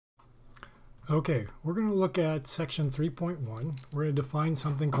Okay, we're going to look at section 3.1. We're going to define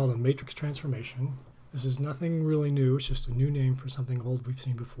something called a matrix transformation. This is nothing really new, it's just a new name for something old we've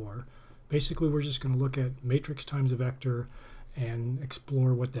seen before. Basically, we're just going to look at matrix times a vector and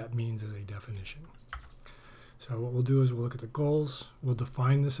explore what that means as a definition. So what we'll do is we'll look at the goals, we'll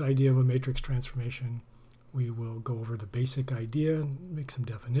define this idea of a matrix transformation, we will go over the basic idea, make some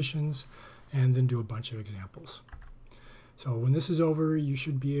definitions, and then do a bunch of examples. So when this is over, you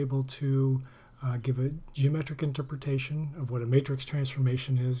should be able to give a geometric interpretation of what a matrix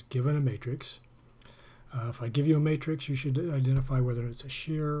transformation is given a matrix. If I give you a matrix, you should identify whether it's a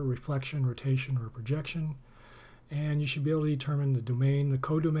shear, reflection, rotation, or projection. And you should be able to determine the domain, the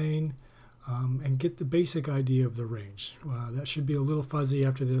codomain, and get the basic idea of the range. That should be a little fuzzy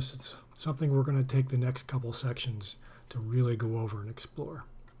after this. It's something we're going to take the next couple sections to really go over and explore.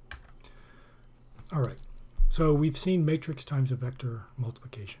 All right. So we've seen matrix times a vector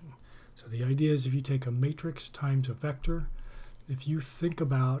multiplication. So the idea is if you take a matrix times a vector, if you think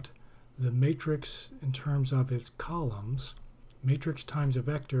about the matrix in terms of its columns, matrix times a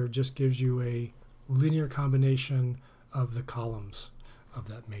vector just gives you a linear combination of the columns of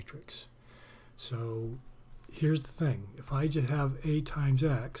that matrix. So here's the thing. If I just have A times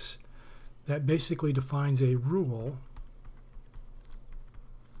X, that basically defines a rule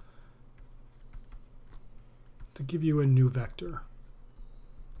to give you a new vector.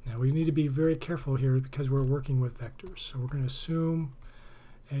 Now we need to be very careful here because we're working with vectors. So we're going to assume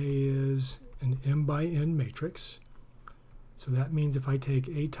A is an m by n matrix. So that means if I take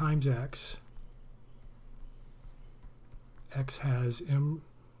A times X, X has m,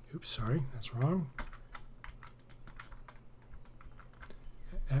 oops, sorry, that's wrong.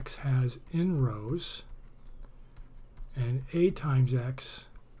 X has n rows, and A times X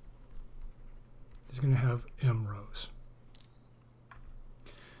is going to have m rows.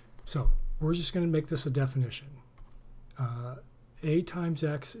 So we're just going to make this a definition. A times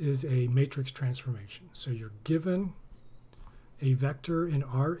X is a matrix transformation. So you're given a vector in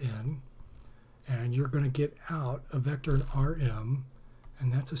Rn, and you're going to get out a vector in Rm,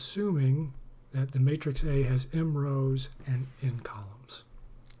 and that's assuming that the matrix A has m rows and n columns.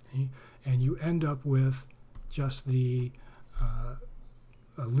 Okay? And you end up with just the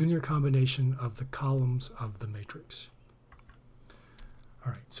a linear combination of the columns of the matrix.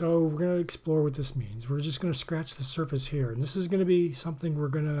 All right, so we're going to explore what this means. We're just going to scratch the surface here, and this is going to be something we're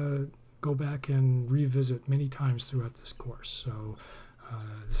going to go back and revisit many times throughout this course. So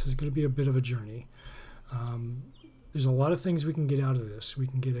this is going to be a bit of a journey. There's a lot of things we can get out of this. We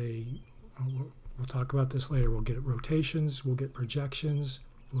can get we'll talk about this later, we'll get rotations, we'll get projections,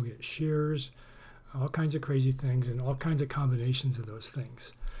 we'll get shears, all kinds of crazy things and all kinds of combinations of those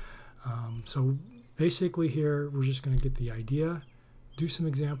things. So basically here we're just going to get the idea, do some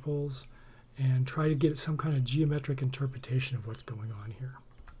examples, and try to get some kind of geometric interpretation of what's going on here.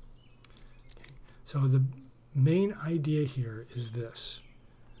 Okay. So the main idea here is this.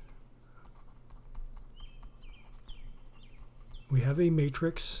 We have a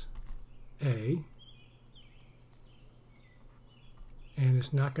matrix A, and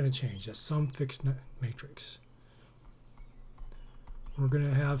it's not going to change. That's some fixed matrix. We're going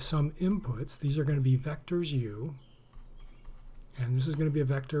to have some inputs. These are going to be vectors U, and this is going to be a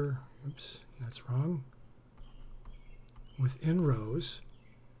vector, oops, that's wrong, with n rows.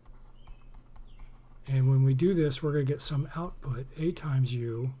 And when we do this, we're going to get some output, A times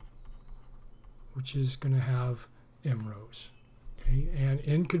U, which is going to have m rows. Okay? And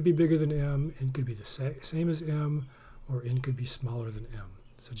n could be bigger than m, n could be the same as m, or n could be smaller than m.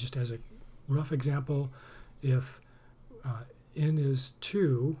 So just as a rough example, if n is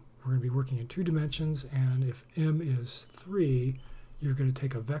 2, we're going to be working in 2 dimensions, and if m is 3, you're going to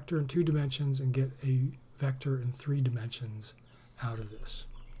take a vector in 2 dimensions and get a vector in 3 dimensions out of this.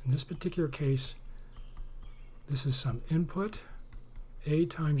 In this particular case, this is some input. A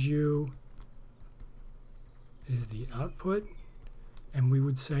times U is the output, and we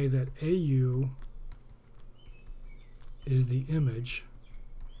would say that AU is the image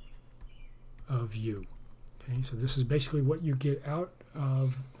of U. Okay, so this is basically what you get out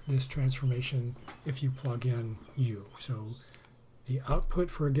of this transformation if you plug in U. So the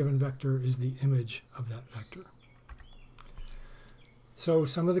output for a given vector is the image of that vector. So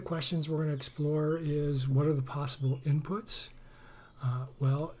some of the questions we're going to explore is what are the possible inputs?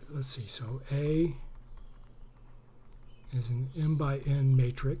 Well, let's see. So A is an m by n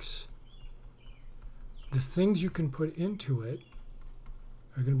matrix. The things you can put into it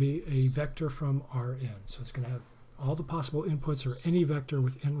are going to be a vector from Rn. So it's going to have all the possible inputs or any vector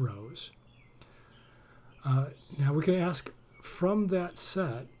with n rows. Now we can ask from that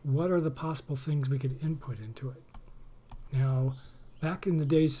set, what are the possible things we could input into it? Now, back in the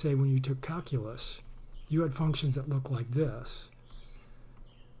days, say, when you took calculus, you had functions that look like this.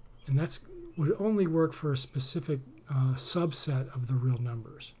 And that would only work for a specific subset of the real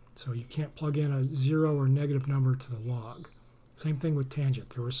numbers. So you can't plug in a 0 or negative number to the log. Same thing with tangent.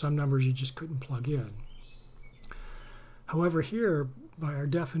 There were some numbers you just couldn't plug in. However, here, by our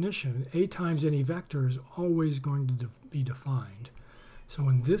definition, a times any vector is always going to be defined. So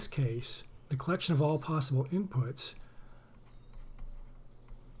in this case, the collection of all possible inputs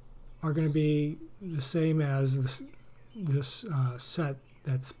are going to be the same as this set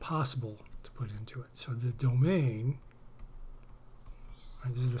that's possible to put into it. So the domain,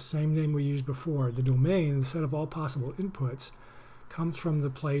 right, this is the same name we used before. The domain, the set of all possible inputs, comes from the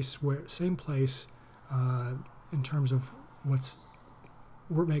place where, same place in terms of what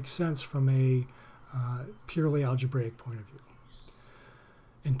makes sense from a purely algebraic point of view.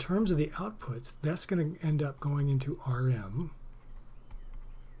 In terms of the outputs, that's going to end up going into Rm,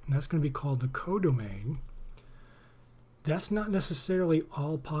 and that's going to be called the codomain. That's not necessarily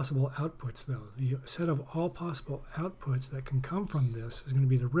all possible outputs, though. The set of all possible outputs that can come from this is going to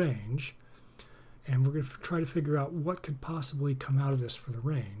be the range, and we're going to try to figure out what could possibly come out of this for the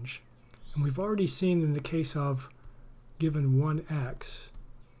range. And we've already seen in the case of given 1x,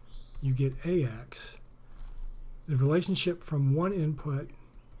 you get ax. The relationship from one input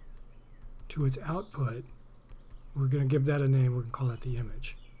to its output, we're going to give that a name. We're going to call that the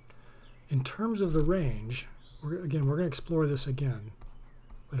image. In terms of the range, we're going to explore this again.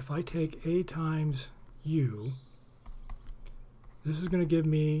 But if I take a times u, this is going to give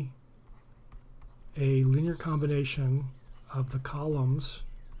me a linear combination of the columns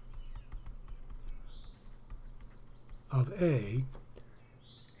of A.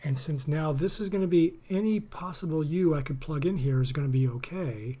 And since now this is going to be any possible u I could plug in here is going to be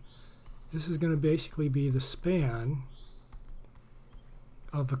okay, this is going to basically be the span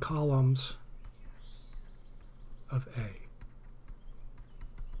of the columns of A.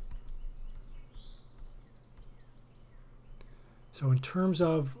 So in terms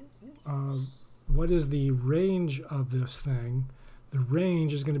of what is the range of this thing, the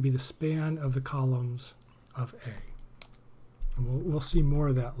range is going to be the span of the columns of A. And we'll see more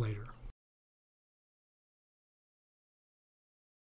of that later.